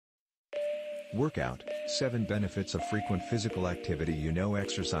Workout, 7 benefits of frequent physical activity. You know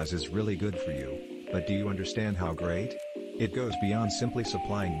exercise is really good for you, but do you understand how great? It goes beyond simply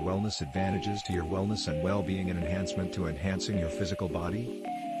supplying wellness advantages to your wellness and well-being and enhancement to enhancing your physical body.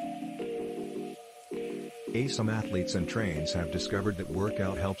 Some athletes and trainers have discovered that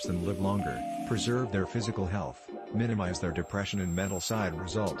workout helps them live longer, preserve their physical health, minimize their depression and mental side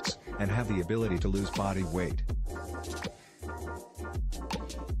results, and have the ability to lose body weight.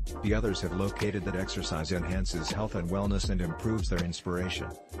 The others have located that exercise enhances health and wellness and improves their inspiration.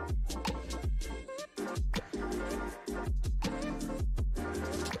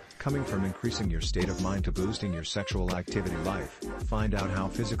 Coming from increasing your state of mind to boosting your sexual activity life, find out how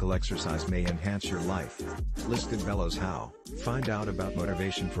physical exercise may enhance your life. Listed below how. Find out about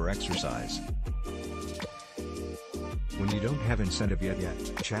motivation for exercise. When you don't have incentive yet,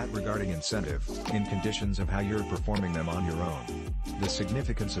 chat regarding incentive, in conditions of how you're performing them on your own. The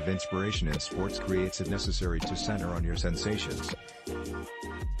significance of inspiration in sports creates it necessary to center on your sensations.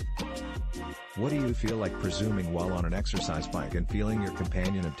 What do you feel like presuming while on an exercise bike and feeling your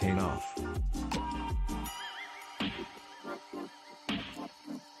companion obtain off?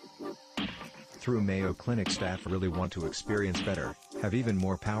 Through Mayo Clinic staff really want to experience better, have even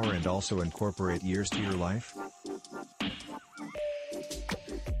more power and also incorporate years to your life?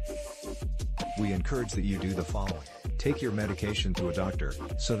 We encourage that you do the following. Take your medication to a doctor,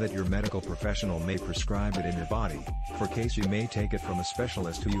 so that your medical professional may prescribe it in your body, for case you may take it from a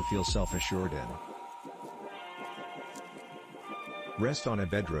specialist who you feel self-assured in. Rest on a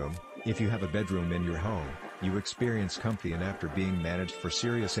bedroom. If you have a bedroom in your home, you experience comfy and after being managed for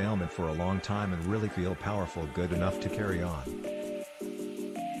serious ailment for a long time and really feel powerful good enough to carry on.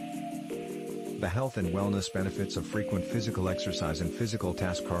 The health and wellness benefits of frequent physical exercise and physical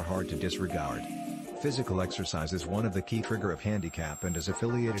task are hard to disregard. Physical exercise is one of the key trigger of handicap and is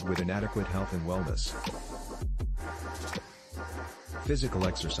affiliated with inadequate health and wellness. Physical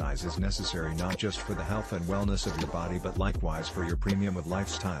exercise is necessary not just for the health and wellness of your body but likewise for your premium of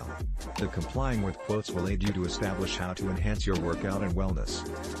lifestyle. The complying with quotes will aid you to establish how to enhance your workout and wellness.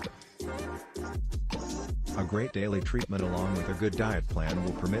 A great daily treatment along with a good diet plan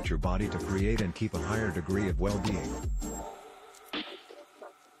will permit your body to create and keep a higher degree of well-being.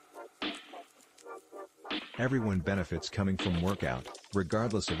 Everyone benefits coming from workout,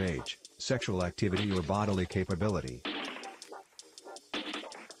 regardless of age, sexual activity or bodily capability.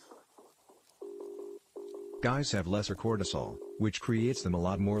 Guys have lesser cortisol, which creates them a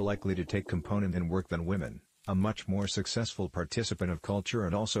lot more likely to take component in work than women, a much more successful participant of culture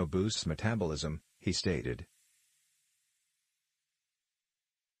and also boosts metabolism, he stated.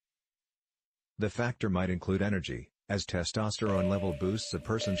 The factor might include energy, as testosterone level boosts a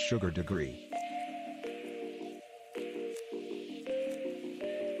person's sugar degree.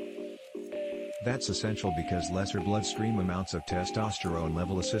 That's essential because lesser bloodstream amounts of testosterone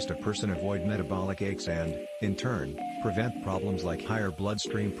level assist a person avoid metabolic aches and, in turn, prevent problems like higher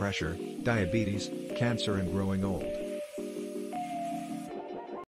bloodstream pressure, diabetes, cancer and growing old.